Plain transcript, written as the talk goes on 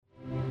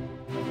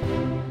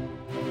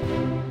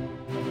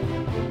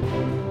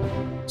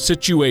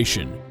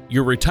Situation: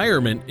 your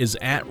retirement is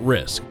at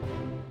risk.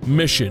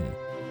 Mission: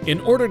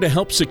 in order to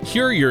help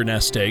secure your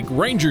nest egg,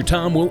 Ranger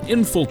Tom will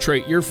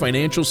infiltrate your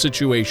financial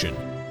situation,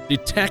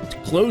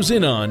 detect, close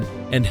in on,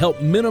 and help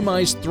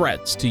minimize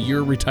threats to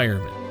your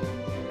retirement.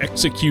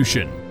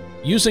 Execution: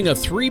 using a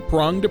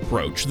three-pronged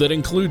approach that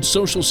includes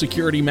Social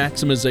Security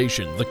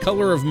maximization, the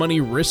color of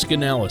money risk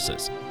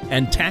analysis,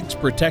 and tax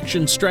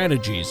protection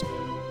strategies,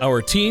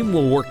 our team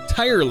will work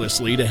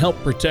tirelessly to help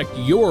protect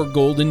your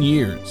golden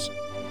years.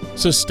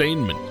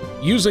 Sustainment: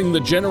 using the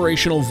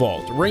Generational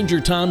Vault,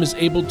 Ranger Tom is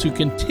able to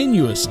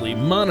continuously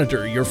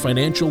monitor your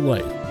financial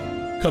life.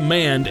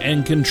 Command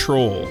and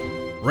control: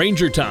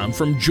 Ranger Tom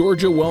from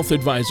Georgia Wealth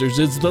Advisors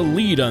is the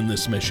lead on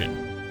this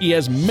mission. He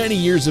has many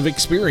years of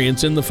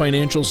experience in the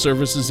financial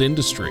services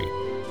industry.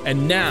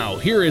 And now,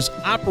 here is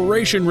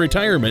Operation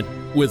Retirement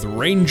with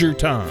Ranger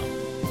Tom.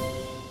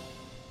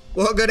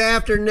 Well, good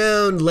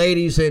afternoon,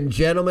 ladies and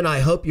gentlemen.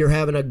 I hope you're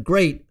having a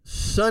great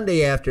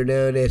Sunday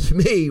afternoon. It's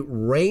me,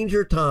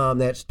 Ranger Tom.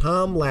 That's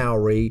Tom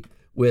Lowry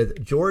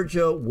with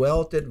Georgia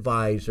Wealth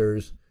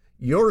Advisors,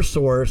 your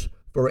source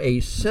for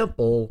a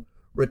simple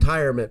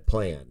retirement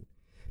plan.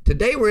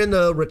 Today we're in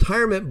the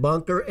retirement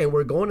bunker and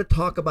we're going to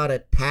talk about a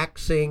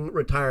taxing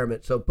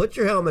retirement. So put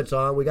your helmets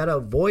on. We got to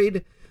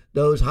avoid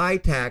those high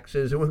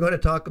taxes, and we're going to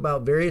talk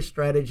about various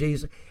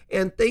strategies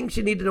and things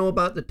you need to know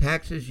about the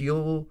taxes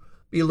you'll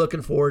be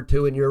looking forward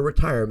to in your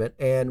retirement.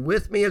 And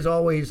with me, as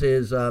always,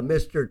 is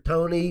Mr.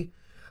 Tony.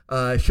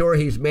 Sure,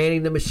 he's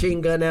manning the machine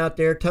gun out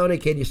there. Tony,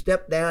 can you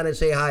step down and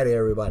say hi to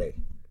everybody?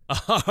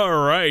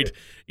 All right.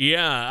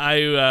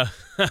 Yeah,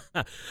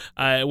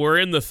 we're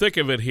in the thick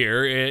of it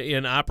here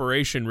in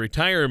Operation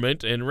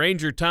Retirement. And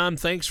Ranger Tom,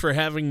 thanks for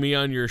having me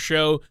on your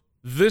show.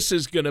 This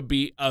is going to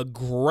be a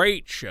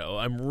great show.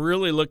 I'm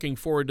really looking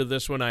forward to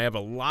this one. I have a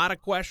lot of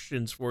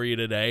questions for you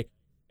today.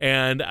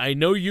 And I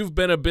know you've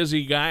been a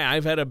busy guy.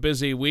 I've had a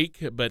busy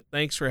week, but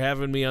thanks for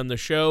having me on the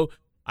show.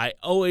 I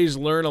always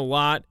learn a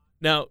lot.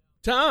 Now,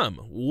 Tom,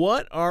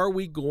 what are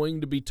we going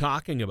to be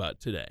talking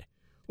about today?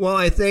 Well,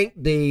 I think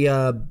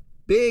the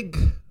big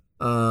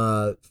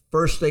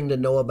first thing to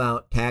know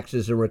about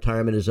taxes and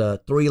retirement is a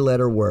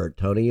three-letter word,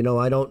 Tony. You know,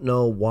 I don't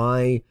know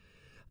why,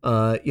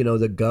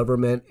 the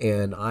government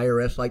and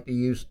IRS like to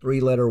use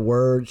three-letter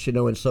words. You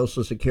know, in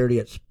Social Security,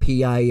 it's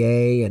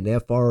PIA and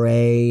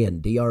FRA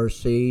and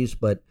DRCs.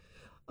 But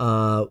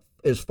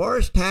as far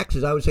as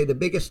taxes, I would say the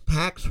biggest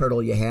tax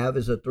hurdle you have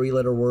is a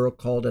three-letter word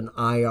called an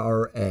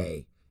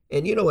IRA.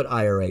 And you know what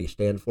IRA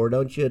stands for,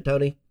 don't you,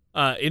 Tony?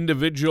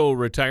 Individual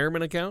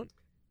retirement account?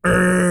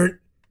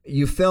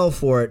 You fell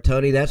for it,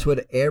 Tony. That's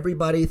what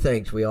everybody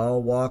thinks. We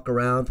all walk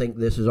around, think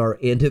this is our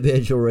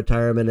individual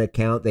retirement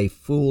account. They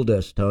fooled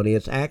us, Tony.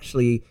 It's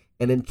actually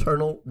an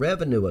internal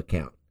revenue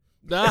account.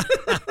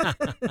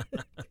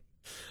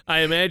 I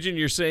imagine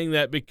you're saying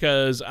that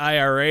because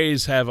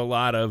IRAs have a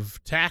lot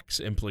of tax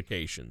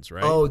implications,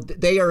 right? Oh,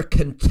 they are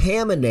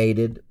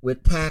contaminated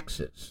with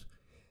taxes.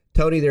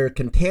 Tony, they're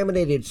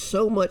contaminated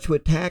so much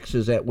with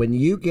taxes that when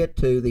you get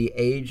to the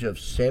age of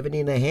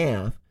 70 and a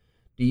half,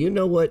 do you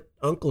know what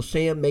Uncle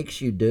Sam makes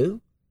you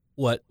do?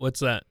 What's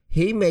that?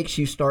 He makes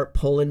you start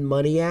pulling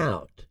money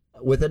out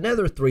with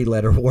another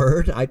three-letter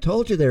word. I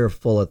told you they're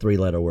full of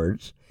three-letter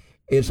words.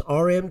 It's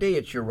RMD.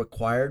 It's your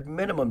required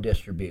minimum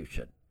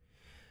distribution.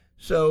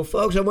 So,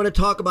 folks, I want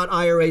to talk about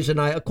IRAs,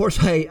 and I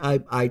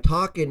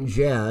talk in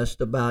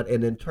jest about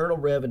an internal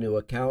revenue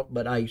account,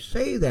 but I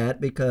say that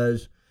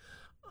because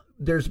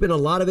there's been a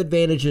lot of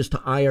advantages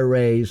to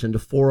IRAs and to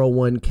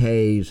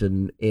 401ks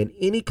and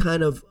any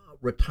kind of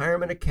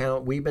retirement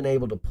account we've been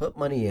able to put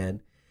money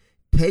in,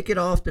 take it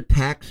off the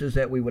taxes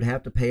that we would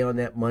have to pay on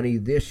that money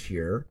this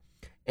year,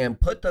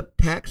 and put the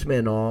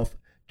taxman off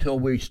till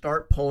we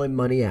start pulling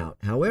money out.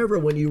 However,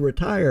 when you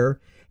retire,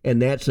 and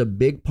that's a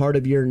big part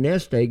of your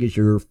nest egg is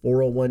your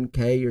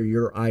 401k or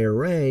your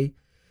IRA,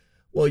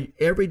 well,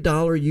 every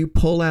dollar you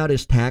pull out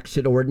is taxed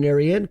at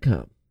ordinary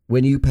income.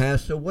 When you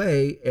pass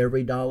away,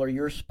 every dollar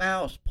your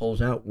spouse pulls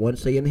out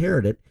once they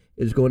inherit it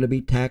is going to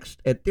be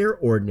taxed at their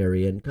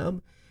ordinary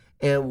income.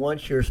 And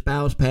once your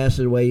spouse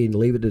passes away and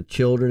leave it to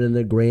children and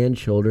the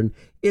grandchildren,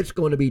 it's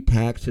going to be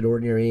taxed at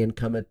ordinary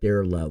income at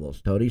their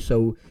levels, Tony.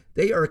 So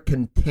they are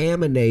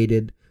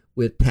contaminated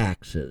with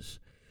taxes.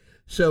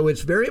 So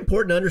it's very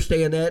important to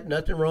understand that.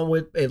 Nothing wrong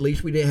with, at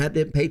least we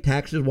didn't pay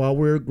taxes while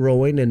we were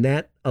growing, and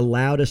that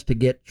allowed us to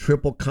get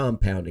triple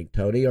compounding,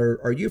 Tony.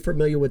 Are you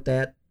familiar with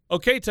that?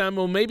 Okay, Tom,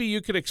 well, maybe you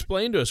could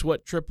explain to us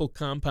what triple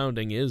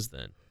compounding is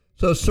then.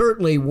 So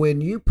certainly when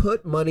you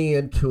put money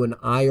into an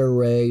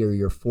IRA or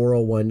your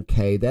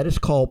 401k, that is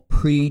called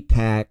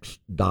pre-tax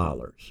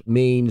dollars.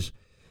 Means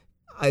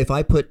if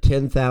I put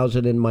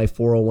 $10,000 in my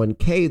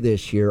 401k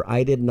this year,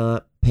 I did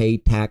not pay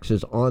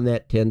taxes on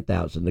that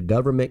 $10,000. The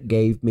government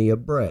gave me a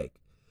break.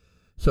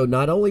 So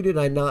not only did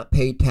I not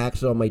pay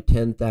taxes on my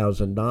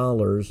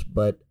 $10,000,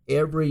 but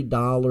every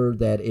dollar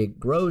that it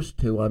grows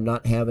to, I'm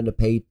not having to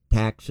pay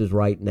taxes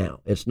right now.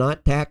 It's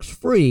not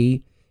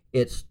tax-free,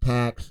 it's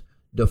tax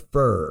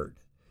deferred,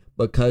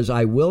 because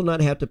I will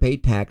not have to pay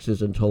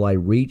taxes until I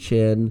reach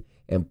in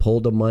and pull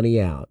the money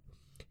out.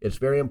 It's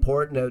very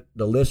important that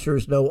the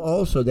listeners know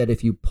also that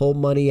if you pull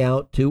money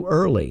out too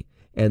early,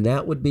 and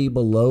that would be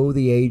below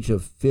the age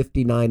of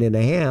 59 and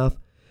a half,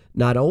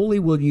 not only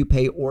will you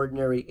pay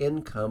ordinary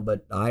income,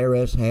 but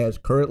IRS has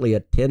currently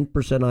a 10%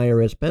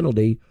 IRS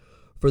penalty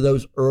for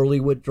those early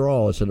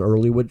withdrawals, an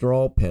early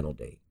withdrawal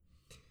penalty.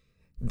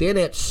 Then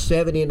at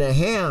 70 and a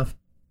half,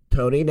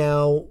 Tony,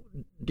 now,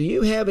 do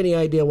you have any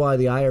idea why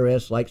the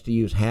IRS likes to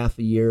use half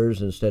a years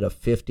instead of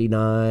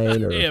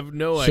 59 or I have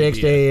no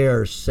 60 idea.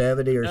 or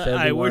 70 or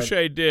 71? I wish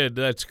I did.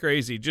 That's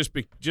crazy. Just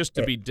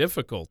to be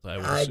difficult,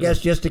 I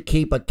guess just to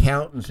keep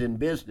accountants in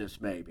business,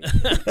 maybe.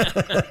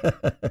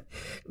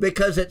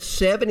 Because it's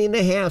 70 and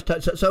a half.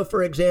 So,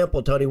 for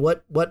example, Tony,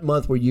 what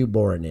month were you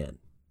born in?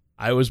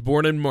 I was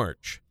born in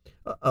March.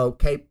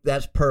 Okay,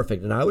 that's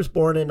perfect. And I was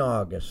born in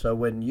August. So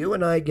when you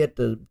and I get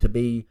to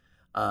be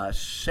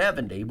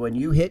 70, when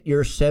you hit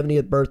your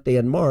 70th birthday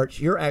in March,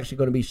 you're actually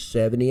going to be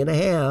 70 and a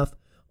half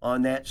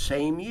on that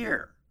same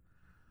year.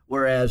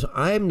 Whereas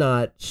I'm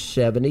not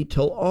 70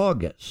 till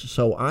August,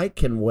 so I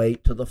can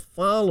wait till the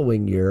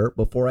following year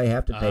before I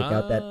have to take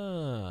out that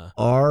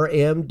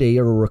RMD,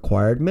 or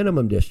required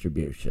minimum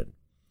distribution.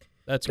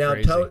 That's now,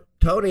 crazy.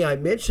 Tony, I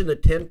mentioned the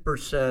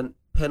 10%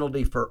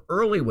 penalty for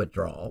early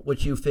withdrawal,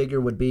 which you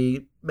figure would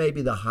be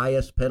maybe the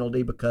highest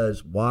penalty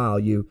because, wow,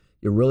 you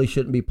really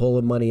shouldn't be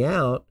pulling money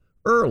out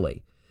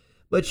early.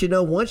 But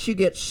once you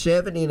get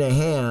 70 and a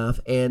half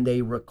and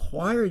they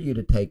require you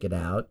to take it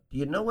out, do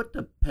you know what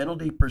the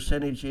penalty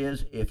percentage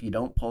is if you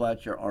don't pull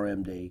out your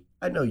RMD?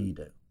 I know you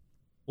do.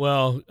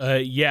 Well,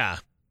 yeah,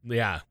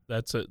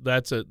 that's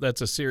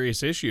a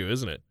serious issue,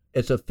 isn't it?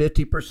 It's a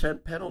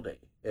 50% penalty.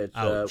 It's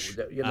Ouch.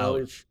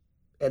 Ouch.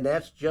 And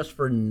that's just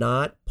for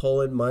not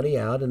pulling money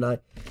out. And I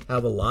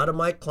have a lot of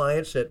my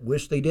clients that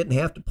wish they didn't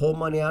have to pull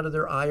money out of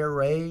their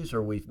IRAs,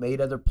 or we've made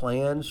other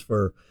plans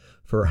for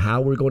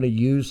how we're going to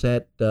use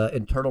that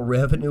internal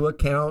revenue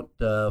account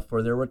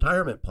for their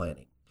retirement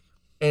planning.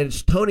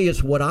 And Tony,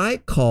 it's what I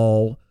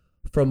call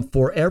from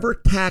forever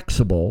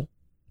taxable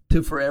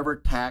to forever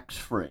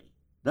tax-free.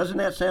 Doesn't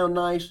that sound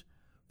nice?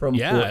 From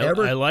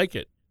forever I like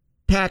it.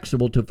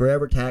 Taxable to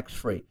forever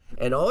tax-free.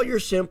 And all you're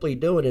simply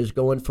doing is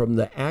going from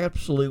the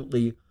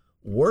absolutely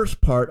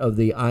worst part of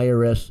the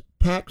IRS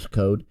tax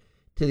code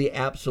to the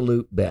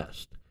absolute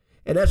best.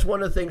 And that's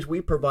one of the things we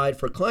provide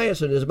for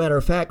clients. And as a matter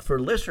of fact, for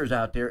listeners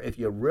out there, if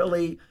you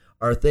really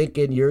are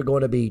thinking you're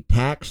going to be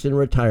taxed in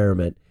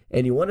retirement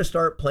and you want to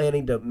start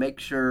planning to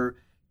make sure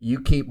you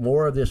keep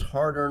more of this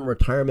hard-earned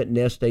retirement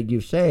nest egg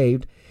you've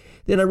saved,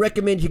 then I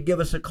recommend you give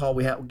us a call.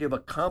 We'll give a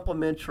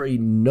complimentary,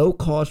 no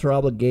cost or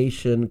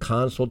obligation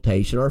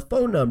consultation. Our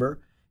phone number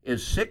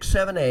is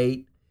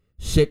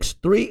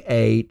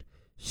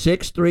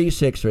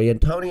 678-638-6363.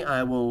 And Tony,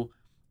 I will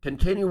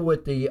continue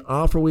with the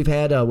offer we've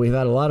had. We've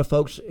had a lot of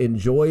folks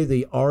enjoy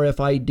the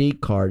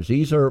RFID cards.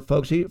 These are,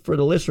 folks, for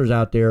the listeners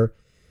out there,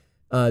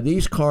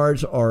 these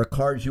cards are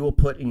cards you will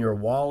put in your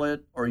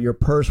wallet or your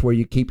purse where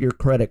you keep your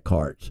credit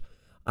cards.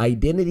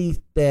 Identity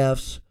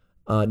thefts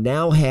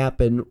now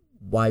happen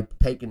by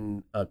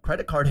taking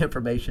credit card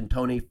information,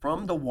 Tony,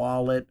 from the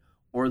wallet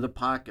or the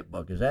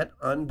pocketbook. Is that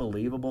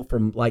unbelievable?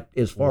 From like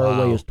as far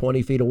away as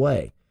 20 feet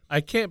away. I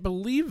can't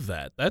believe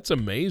that. That's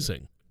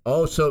amazing.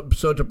 Oh, so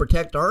to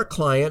protect our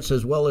clients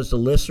as well as the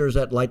listeners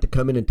that like to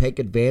come in and take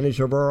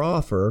advantage of our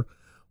offer,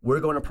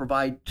 we're going to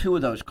provide 2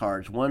 of those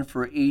cards, one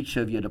for each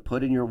of you to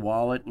put in your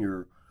wallet and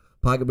your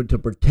pocketbook to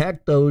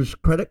protect those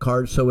credit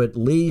cards. So at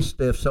least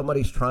if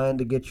somebody's trying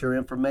to get your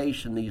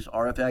information, these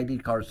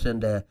RFID cards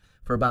send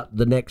for about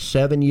the next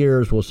 7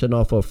 years, we'll send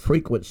off a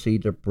frequency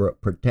to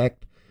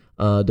protect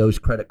those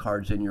credit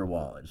cards in your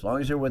wallet. As long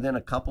as they're within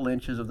a couple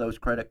inches of those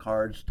credit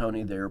cards,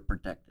 Tony, they're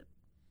protected.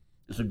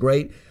 It's a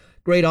great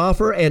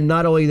offer. And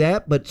not only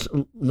that, but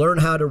learn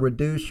how to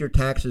reduce your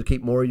taxes,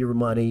 keep more of your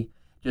money.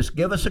 Just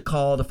give us a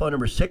call. The phone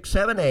number is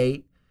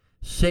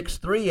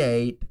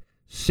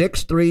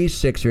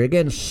 678-638-6363.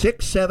 Again,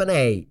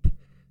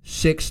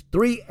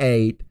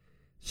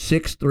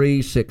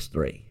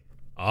 678-638-6363.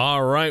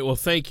 All right. Well,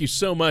 thank you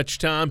so much,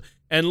 Tom.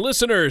 And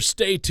listeners,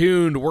 stay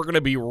tuned. We're going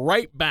to be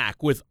right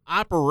back with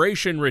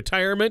Operation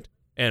Retirement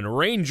and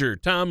Ranger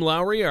Tom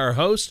Lowry, our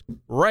host,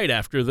 right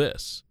after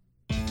this.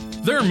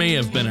 There may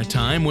have been a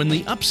time when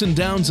the ups and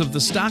downs of the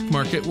stock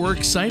market were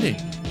exciting.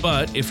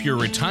 But if you're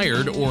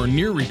retired or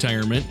near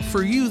retirement,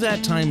 for you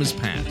that time is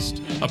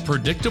past. A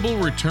predictable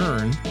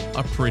return,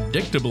 a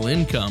predictable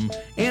income,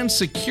 and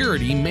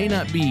security may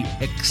not be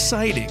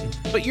exciting,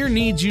 but your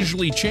needs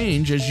usually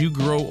change as you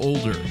grow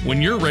older.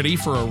 When you're ready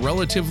for a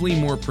relatively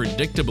more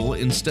predictable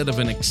instead of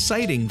an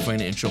exciting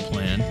financial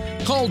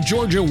plan, call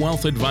Georgia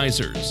Wealth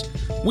Advisors.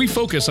 We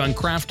focus on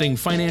crafting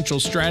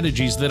financial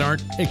strategies that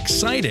aren't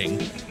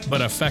exciting,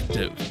 but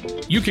effective.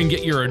 You can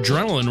get your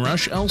adrenaline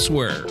rush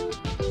elsewhere.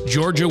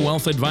 Georgia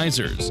Wealth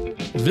Advisors.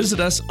 Visit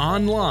us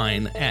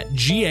online at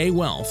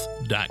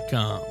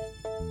gawealth.com.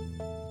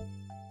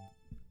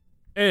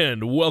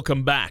 And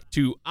welcome back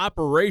to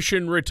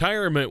Operation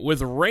Retirement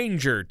with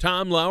Ranger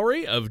Tom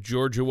Lowry of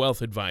Georgia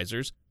Wealth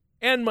Advisors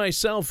and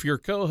myself, your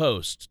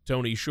co-host,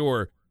 Tony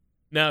Shore.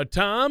 Now,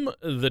 Tom,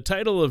 the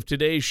title of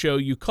today's show,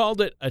 you called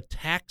it A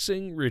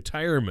Taxing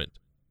Retirement.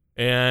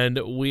 And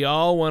we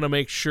all want to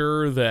make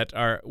sure that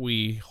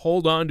we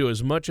hold on to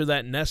as much of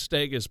that nest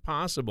egg as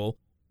possible.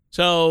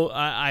 So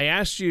I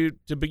asked you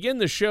to begin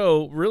the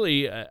show,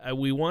 really,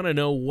 we want to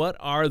know what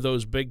are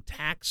those big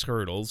tax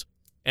hurdles.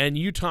 And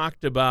you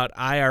talked about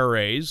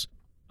IRAs.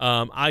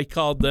 I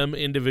called them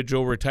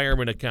individual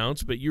retirement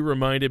accounts, but you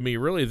reminded me,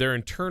 really, they're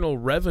internal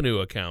revenue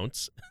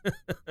accounts.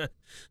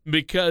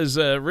 Because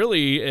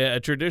really, a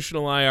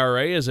traditional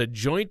IRA is a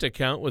joint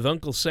account with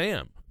Uncle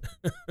Sam.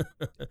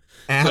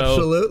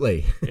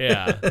 Absolutely.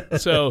 Yeah.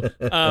 So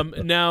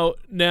now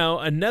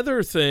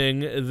another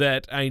thing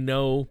that I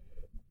know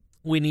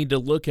we need to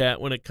look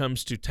at when it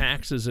comes to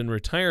taxes in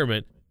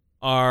retirement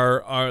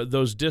are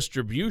those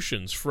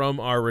distributions from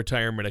our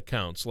retirement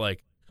accounts,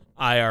 like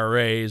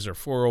IRAs or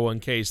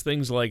 401ks,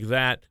 things like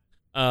that.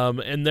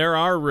 And there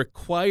are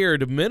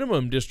required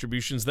minimum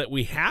distributions that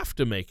we have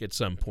to make at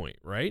some point,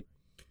 right?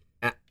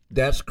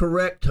 That's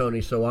correct,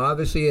 Tony. So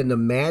obviously in the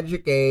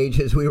magic age,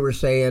 as we were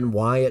saying,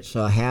 why it's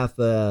a half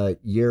a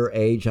year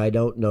age, I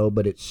don't know,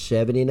 but it's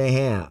 70 and a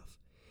half.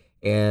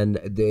 And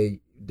the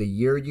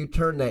year you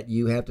turn that,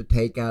 you have to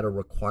take out a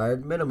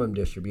required minimum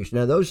distribution.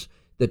 Now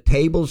the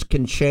tables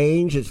can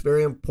change. It's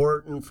very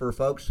important for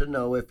folks to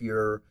know if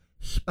your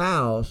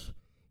spouse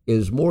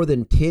is more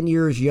than 10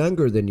 years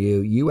younger than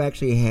you, you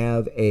actually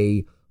have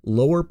a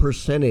lower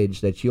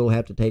percentage that you'll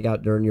have to take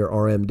out during your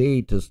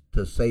RMD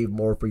to save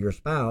more for your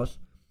spouse.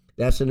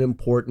 That's an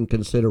important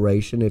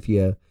consideration if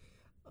you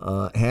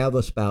have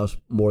a spouse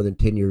more than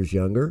 10 years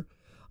younger.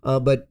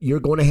 But you're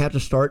going to have to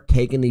start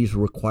taking these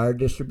required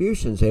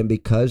distributions. And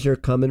because they're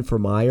coming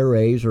from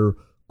IRAs or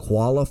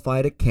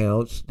qualified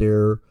accounts,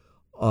 they're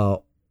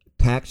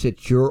taxed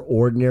at your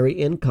ordinary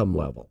income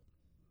level.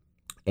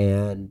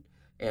 And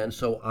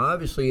so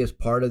obviously as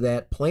part of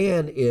that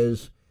plan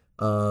is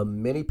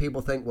many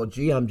people think, well,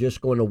 gee, I'm just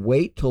going to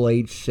wait till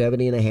age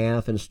 70 and a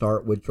half and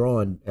start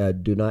withdrawing.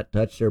 Do not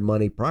touch their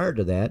money prior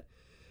to that.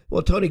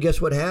 Well, Tony, guess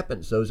what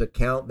happens? Those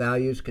account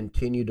values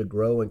continue to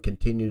grow and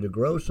continue to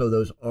grow, so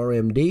those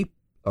RMD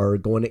are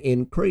going to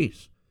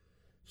increase.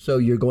 So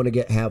you're going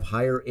to have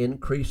higher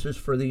increases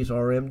for these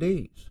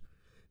RMDs.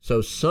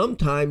 So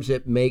sometimes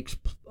it makes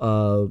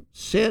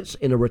sense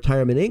in a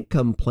retirement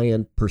income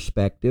plan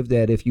perspective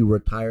that if you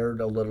retired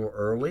a little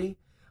early,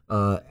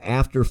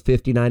 after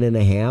 59 and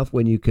a half,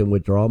 when you can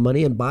withdraw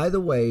money. And by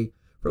the way,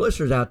 for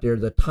listeners out there,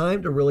 the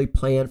time to really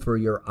plan for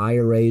your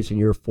IRAs and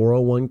your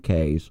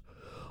 401ks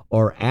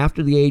are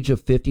after the age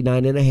of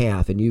 59 and a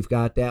half. And you've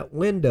got that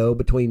window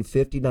between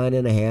 59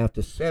 and a half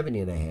to 70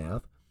 and a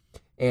half.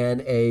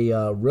 And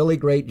a really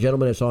great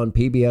gentleman that's on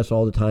PBS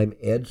all the time,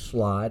 Ed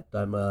Slott.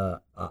 I'm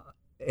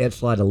Ed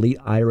Slott, Elite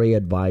IRA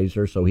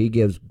Advisor, so he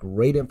gives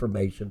great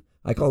information.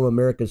 I call him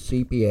America's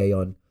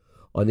CPA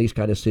on these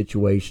kind of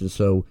situations.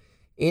 So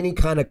any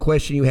kind of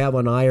question you have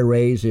on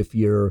IRAs, if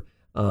you're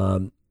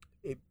not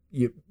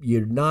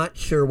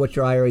sure what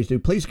your IRAs do,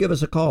 please give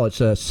us a call. It's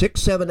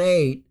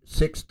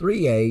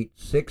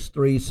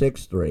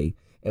 678-638-6363,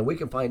 and we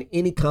can find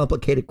any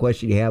complicated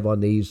question you have on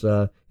these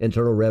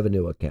internal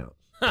revenue accounts.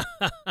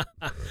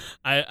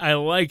 I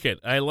like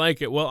it. I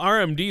like it. Well,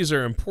 RMDs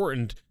are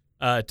important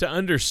to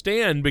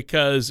understand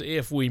because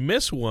if we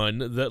miss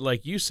one, that,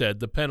 like you said,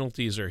 the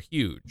penalties are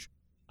huge,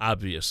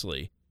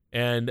 obviously,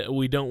 and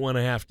we don't want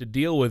to have to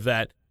deal with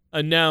that.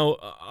 Now,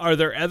 are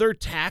there other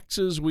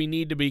taxes we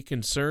need to be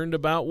concerned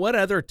about? What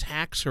other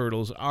tax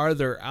hurdles are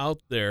there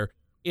out there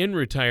in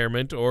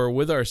retirement or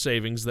with our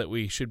savings that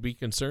we should be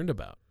concerned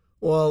about?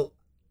 Well,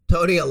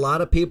 Tony, a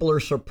lot of people are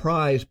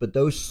surprised, but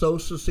those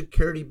Social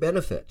Security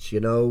benefits,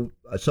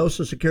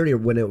 Social Security,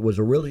 when it was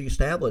originally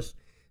established,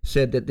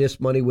 said that this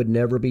money would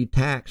never be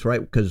taxed,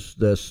 right? Because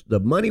the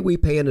money we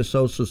pay into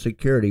Social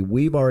Security,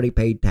 we've already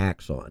paid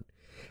tax on.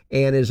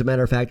 And as a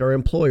matter of fact, our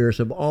employers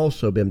have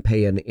also been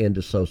paying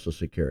into Social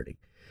Security.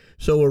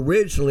 So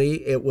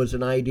originally, it was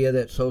an idea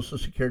that Social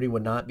Security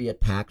would not be a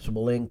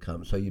taxable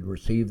income. So you'd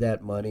receive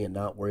that money and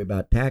not worry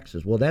about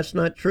taxes. Well, that's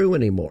not true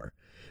anymore.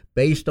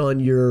 Based on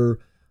your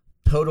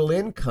total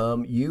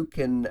income, you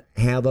can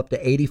have up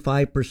to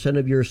 85%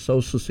 of your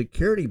Social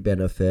Security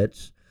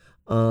benefits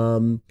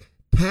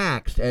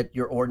taxed at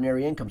your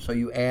ordinary income. So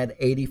you add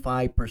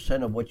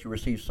 85% of what you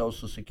receive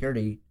Social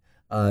Security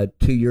to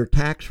your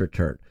tax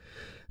return.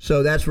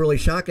 So that's really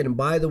shocking. And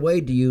by the way,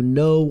 do you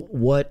know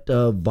what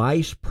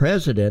vice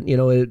president,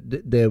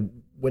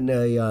 when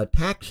the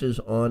taxes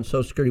on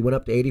Social Security went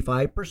up to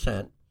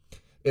 85%,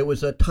 it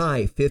was a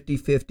tie,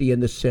 50-50 in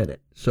the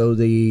Senate. So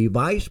the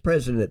vice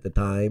president at the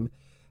time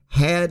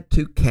had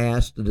to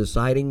cast the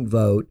deciding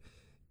vote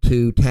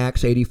to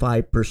tax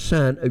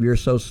 85% of your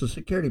Social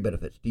Security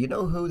benefits. Do you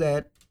know who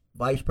that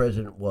vice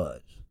president was?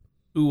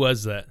 Who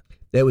was that?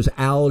 That was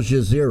Al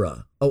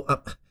Jazeera.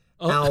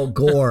 Al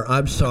Gore.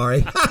 I'm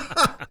sorry.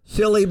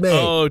 Silly me.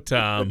 Oh,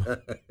 Tom.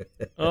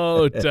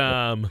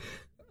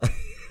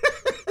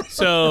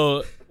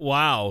 So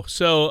Wow.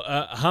 So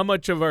how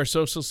much of our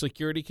Social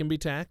Security can be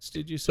taxed,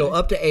 did you say? So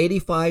up to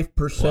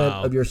 85%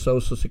 Wow. of your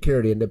Social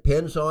Security. It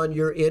depends on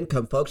your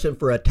income, folks. And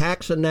for a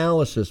tax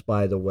analysis,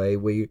 by the way,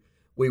 we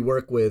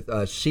work with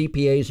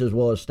CPAs as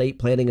well as estate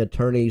planning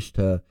attorneys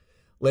to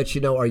let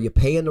you know, are you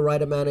paying the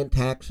right amount in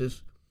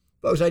taxes?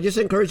 Folks, I just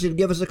encourage you to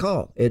give us a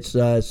call. It's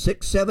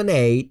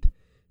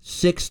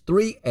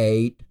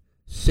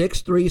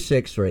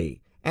 678-638-6363.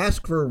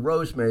 Ask for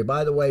Rosemary.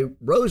 By the way,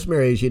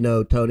 Rosemary, as you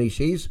know, Tony,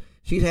 she's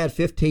had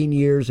 15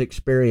 years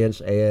experience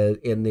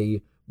in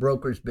the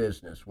brokerage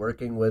business,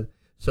 working with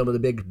some of the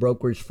big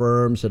brokerage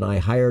firms, and I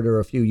hired her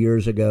a few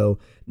years ago.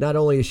 Not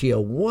only is she a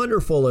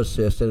wonderful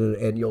assistant,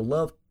 and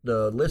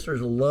the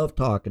listeners will love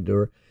talking to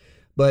her,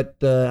 but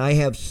I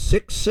have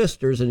 6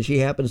 sisters, and she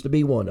happens to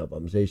be one of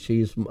them.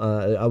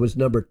 I was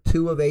number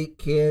 2 of 8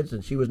 kids,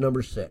 and she was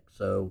number 6.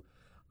 So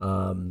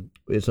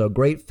it's a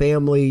great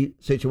family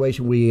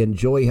situation. We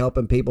enjoy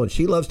helping people, and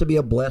she loves to be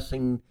a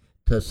blessing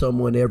to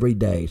someone every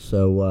day.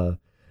 So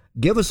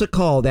give us a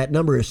call. That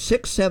number is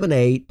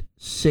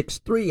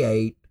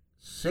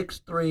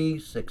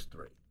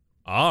 678-638-6363.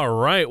 All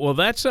right. Well,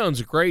 that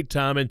sounds great,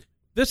 Tom. And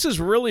this has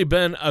really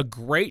been a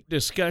great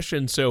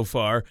discussion so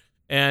far.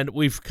 And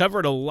we've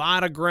covered a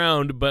lot of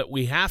ground, but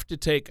we have to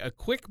take a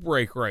quick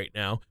break right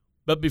now.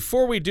 But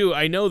before we do,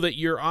 I know that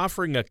you're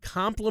offering a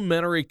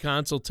complimentary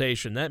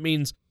consultation. That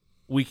means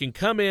we can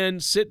come in,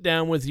 sit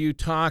down with you,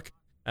 talk.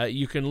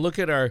 You can look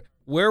at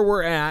where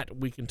we're at.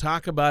 We can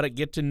talk about it,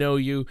 get to know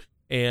you.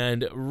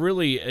 And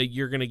really,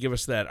 you're going to give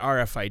us that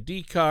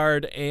RFID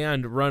card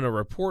and run a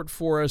report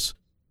for us.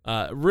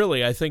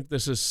 Really, I think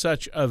this is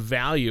such a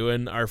value.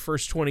 And our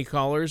first 20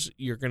 callers,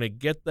 you're going to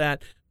get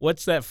that.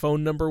 What's that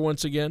phone number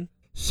once again?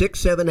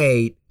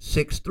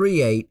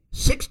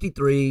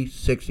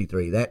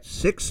 678-638-6363. That's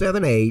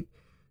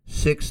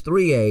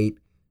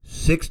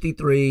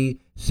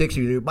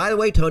 678-638-6363. By the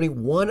way, Tony,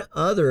 one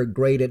other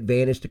great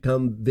advantage to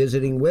come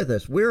visiting with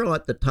us. We're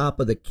at the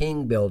top of the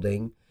King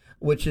Building,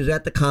 which is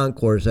at the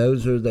concourse.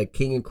 Those are the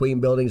King and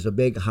Queen buildings, the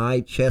big high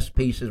chess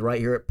pieces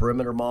right here at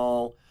Perimeter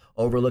Mall,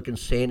 overlooking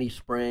Sandy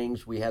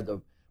Springs. We have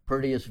the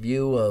prettiest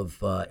view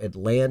of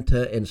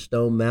Atlanta and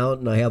Stone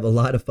Mountain. I have a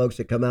lot of folks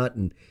that come out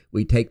and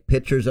we take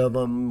pictures of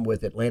them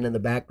with Atlanta in the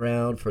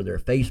background for their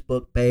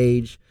Facebook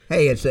page.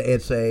 Hey, it's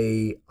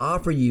a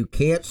offer you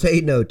can't say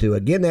no to.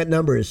 Again, that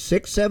number is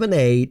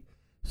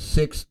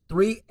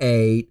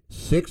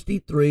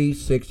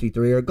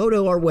 678-638-6363, or go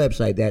to our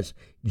website. That's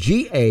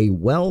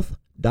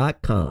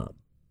gawealth.com.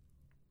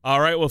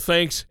 All right, well,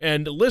 thanks.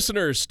 And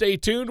listeners, stay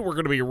tuned. We're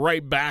going to be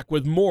right back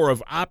with more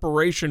of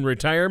Operation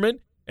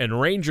Retirement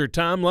and Ranger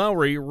Tom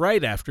Lowry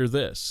right after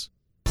this.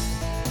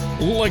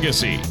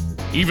 Legacy.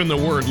 Even the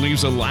word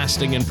leaves a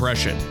lasting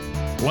impression.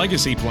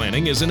 Legacy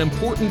planning is an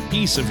important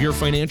piece of your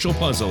financial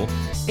puzzle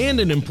and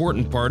an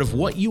important part of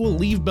what you will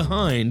leave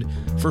behind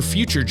for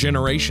future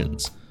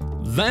generations.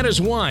 That is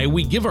why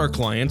we give our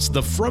clients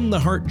the From the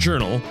Heart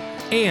Journal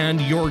and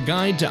your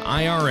guide to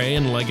IRA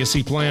and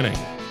legacy planning.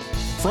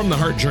 From the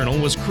Heart Journal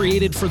was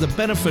created for the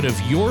benefit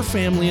of your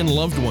family and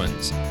loved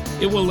ones.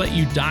 It will let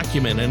you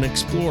document and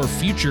explore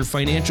future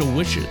financial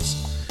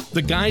wishes.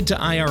 The Guide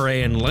to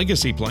IRA and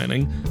Legacy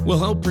Planning will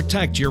help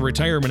protect your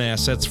retirement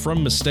assets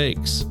from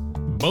mistakes.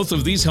 Both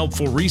of these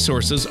helpful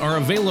resources are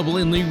available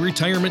in the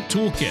Retirement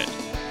Toolkit.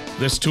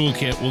 This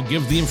toolkit will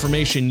give the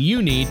information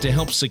you need to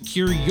help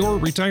secure your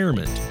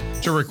retirement.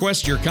 To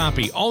request your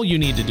copy, all you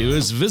need to do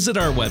is visit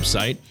our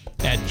website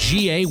at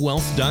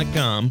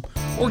gawealth.com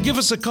or give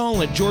us a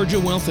call at Georgia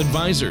Wealth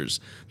Advisors.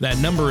 That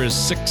number is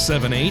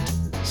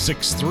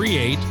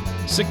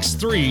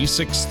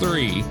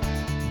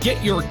 678-638-6363.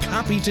 Get your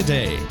copy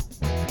today.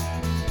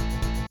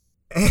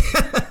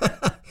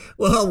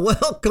 Well,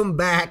 welcome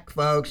back,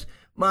 folks.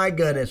 My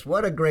goodness,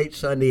 what a great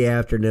Sunday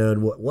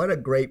afternoon. What a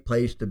great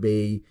place to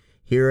be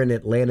here in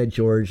Atlanta,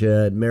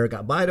 Georgia,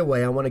 America. By the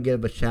way, I want to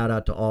give a shout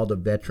out to all the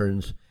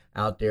veterans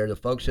out there, the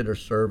folks that are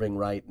serving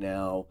right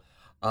now.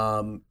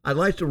 I'd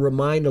like to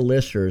remind the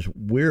listeners,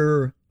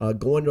 we're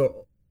going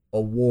to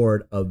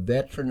award a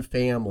veteran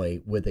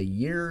family with a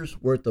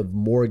year's worth of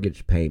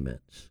mortgage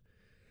payments.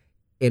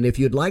 And if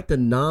you'd like to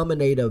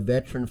nominate a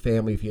veteran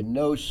family, if you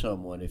know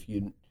someone, if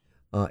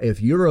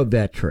you're a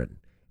veteran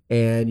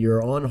and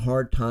you're on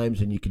hard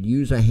times and you can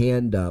use a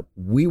hand up,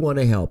 we want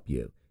to help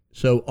you.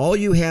 So all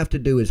you have to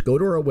do is go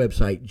to our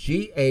website,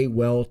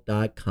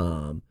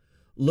 gawealth.com,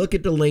 look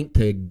at the link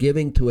to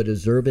giving to a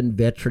deserving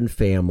veteran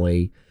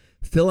family,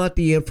 fill out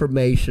the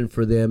information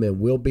for them, and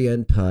we'll be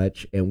in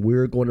touch, and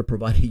we're going to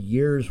provide a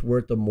year's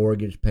worth of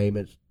mortgage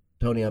payments.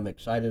 Tony, I'm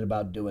excited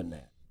about doing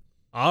that.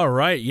 All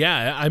right.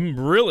 Yeah, I'm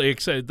really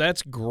excited.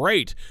 That's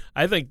great.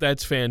 I think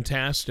that's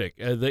fantastic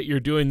that you're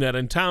doing that.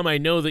 And Tom, I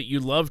know that you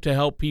love to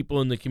help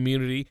people in the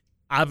community.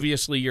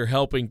 Obviously, you're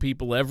helping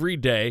people every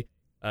day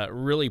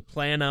really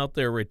plan out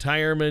their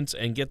retirements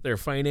and get their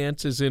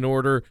finances in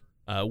order,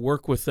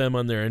 work with them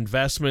on their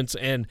investments,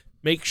 and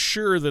make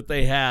sure that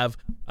they have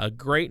a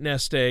great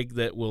nest egg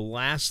that will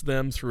last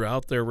them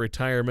throughout their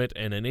retirement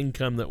and an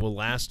income that will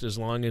last as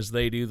long as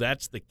they do.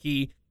 That's the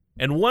key.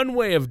 And one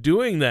way of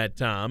doing that,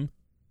 Tom,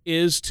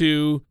 is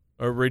to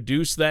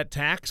reduce that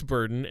tax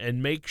burden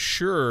and make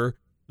sure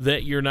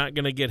that you're not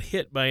going to get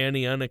hit by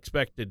any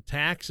unexpected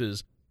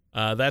taxes.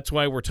 That's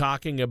why we're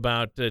talking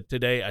about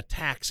today a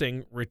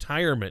taxing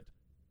retirement.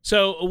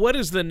 So what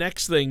is the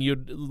next thing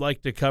you'd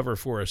like to cover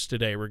for us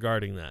today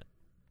regarding that?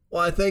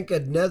 Well, I think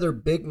another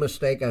big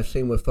mistake I've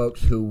seen with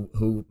folks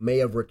who may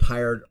have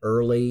retired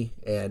early,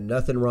 and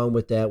nothing wrong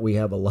with that. We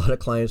have a lot of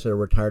clients that are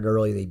retired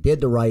early. They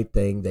did the right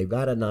thing. They've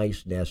got a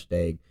nice nest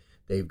egg.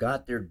 They've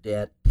got their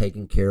debt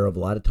taken care of. A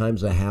lot of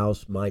times the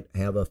house might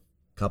have a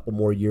couple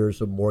more years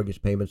of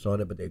mortgage payments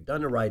on it, but they've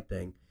done the right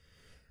thing.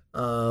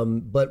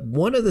 But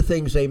one of the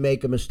things they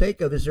make a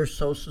mistake of is their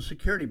Social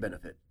Security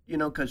benefit.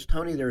 Because,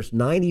 Tony, there's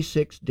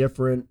 96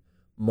 different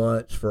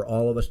months for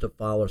all of us to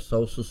file a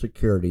Social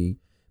Security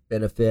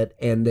benefit,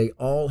 and they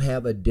all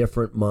have a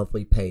different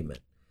monthly payment.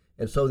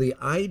 And so the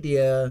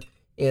idea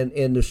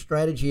and the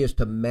strategy is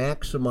to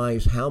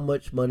maximize how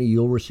much money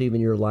you'll receive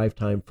in your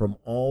lifetime from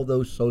all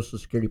those Social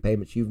Security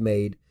payments you've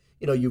made.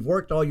 You've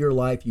worked all your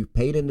life, you've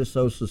paid into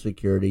Social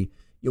Security.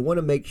 You want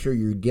to make sure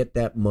you get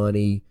that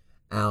money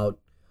out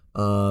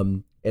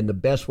in the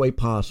best way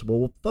possible.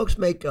 Well, folks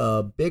make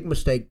a big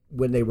mistake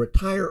when they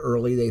retire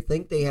early. They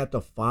think they have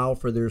to file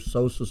for their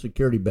Social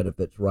Security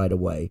benefits right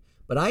away.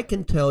 But I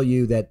can tell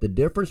you that the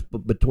difference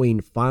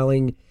between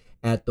filing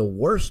at the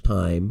worst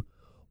time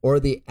or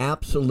the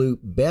absolute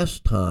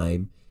best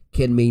time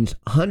can mean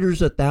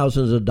hundreds of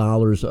thousands of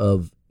dollars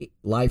of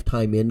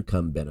lifetime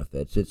income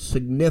benefits. It's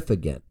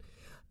significant.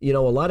 A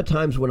lot of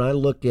times when I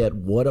look at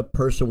what a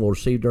person will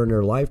receive during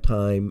their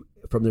lifetime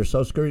from their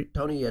Social Security,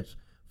 Tony, it's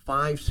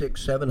 $500,000,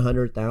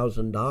 $600,000,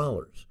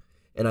 $700,000.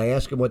 And I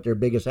ask them what their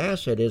biggest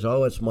asset is.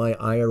 Oh, it's my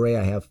IRA.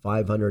 I have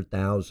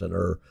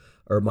 $500,000,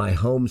 or my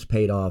home's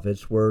paid off.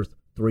 It's worth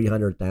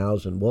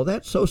 $300,000. Well,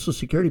 that Social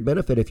Security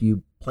benefit, if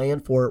you plan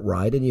for it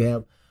right, and you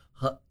have,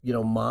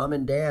 mom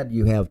and dad,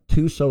 you have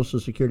two Social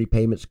Security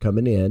payments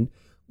coming in.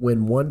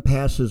 When one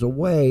passes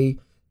away,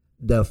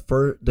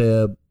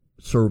 the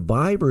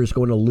survivor is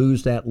going to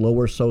lose that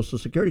lower Social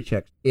Security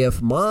check.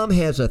 If mom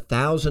has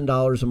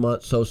 $1,000 a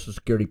month Social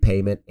Security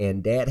payment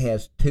and dad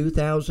has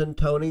 $2,000,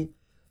 Tony,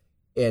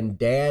 and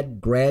dad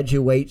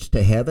graduates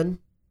to heaven,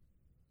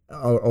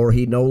 or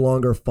he no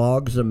longer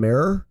fogs a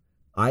mirror,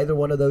 either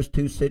one of those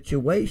two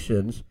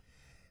situations,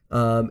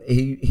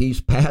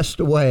 he's passed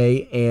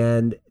away,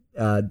 and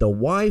the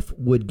wife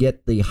would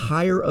get the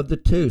higher of the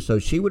two. So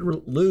she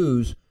would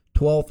lose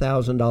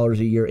 $12,000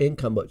 a year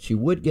income, but she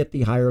would get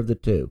the higher of the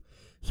two.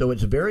 So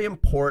it's very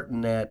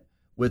important that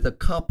with a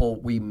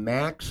couple, we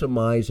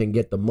maximize and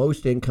get the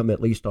most income at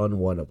least on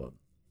one of them.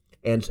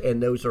 And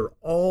those are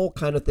all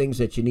kind of things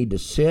that you need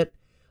to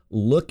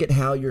look at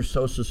how your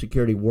Social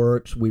Security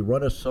works. We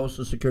run a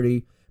Social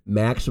Security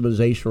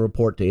maximization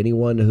report to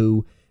anyone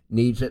who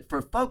needs it.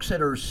 For folks that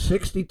are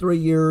 63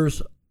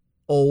 years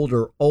old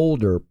or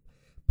older,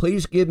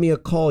 please give me a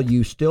call.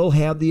 You still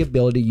have the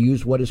ability to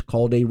use what is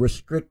called a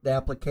restrict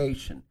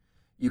application.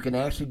 You can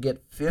actually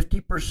get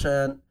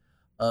 50%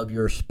 of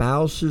your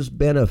spouse's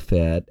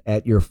benefit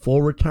at your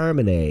full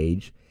retirement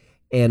age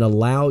and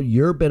allow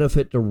your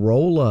benefit to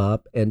roll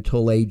up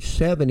until age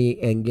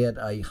 70 and get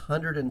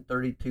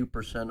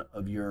 132%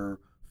 of your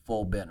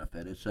full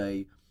benefit. It's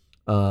a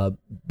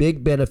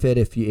big benefit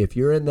if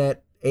you're in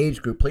that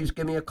age group. Please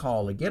give me a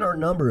call. Again, our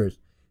number is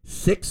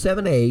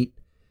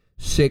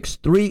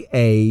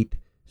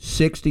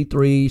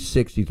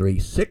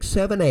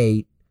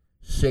 678-638-6363.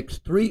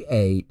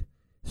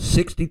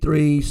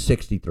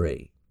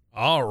 678-638-6363.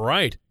 All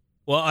right.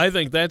 Well, I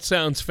think that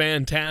sounds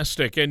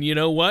fantastic. And you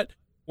know what?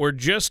 We're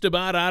just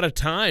about out of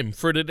time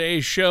for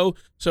today's show.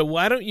 So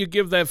why don't you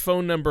give that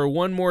phone number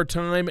one more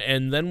time,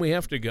 and then we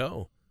have to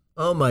go.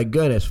 Oh, my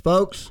goodness.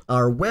 Folks,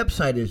 our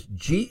website is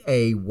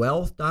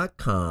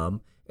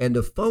gawealth.com, and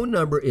the phone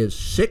number is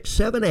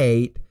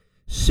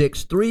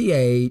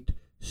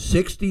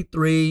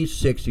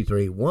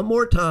 678-638-6363. One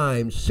more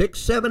time,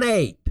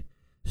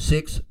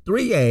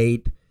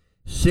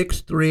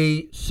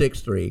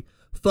 678-638-6363.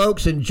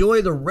 Folks,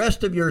 enjoy the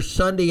rest of your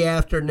Sunday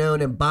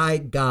afternoon, and by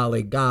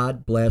golly,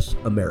 God bless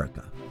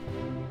America.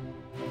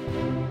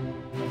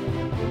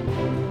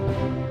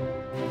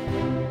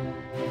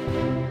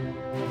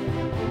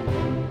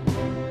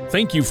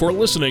 Thank you for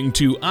listening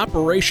to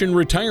Operation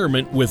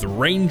Retirement with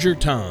Ranger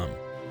Tom.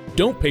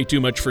 Don't pay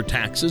too much for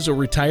taxes or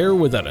retire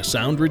without a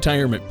sound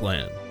retirement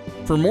plan.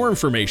 For more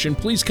information,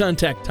 please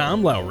contact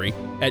Tom Lowry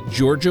at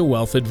Georgia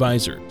Wealth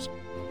Advisors.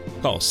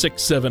 Call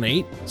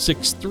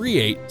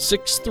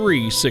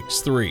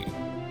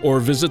 678-638-6363 or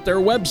visit their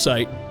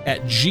website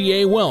at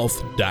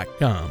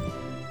gawealth.com.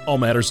 All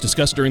matters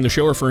discussed during the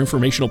show are for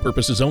informational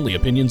purposes only.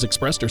 Opinions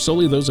expressed are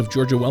solely those of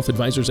Georgia Wealth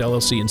Advisors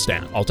LLC and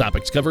staff. All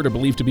topics covered are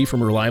believed to be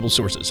from reliable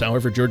sources.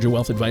 However, Georgia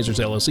Wealth Advisors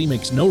LLC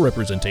makes no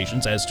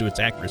representations as to its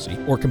accuracy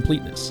or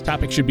completeness.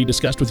 Topics should be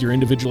discussed with your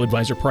individual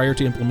advisor prior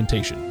to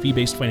implementation.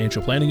 Fee-based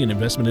financial planning and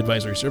investment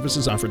advisory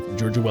services offered through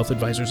Georgia Wealth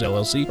Advisors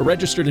LLC, a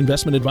registered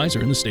investment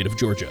advisor in the state of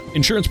Georgia.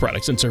 Insurance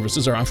products and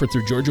services are offered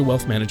through Georgia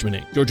Wealth Management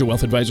Inc. Georgia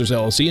Wealth Advisors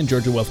LLC and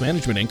Georgia Wealth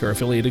Management Inc. are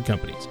affiliated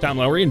companies. Tom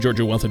Lowry and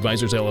Georgia Wealth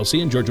Advisors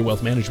LLC and Georgia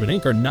Wealth Management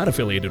Inc. are not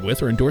affiliated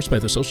with or endorsed by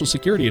the Social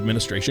Security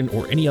Administration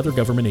or any other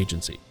government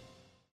agency.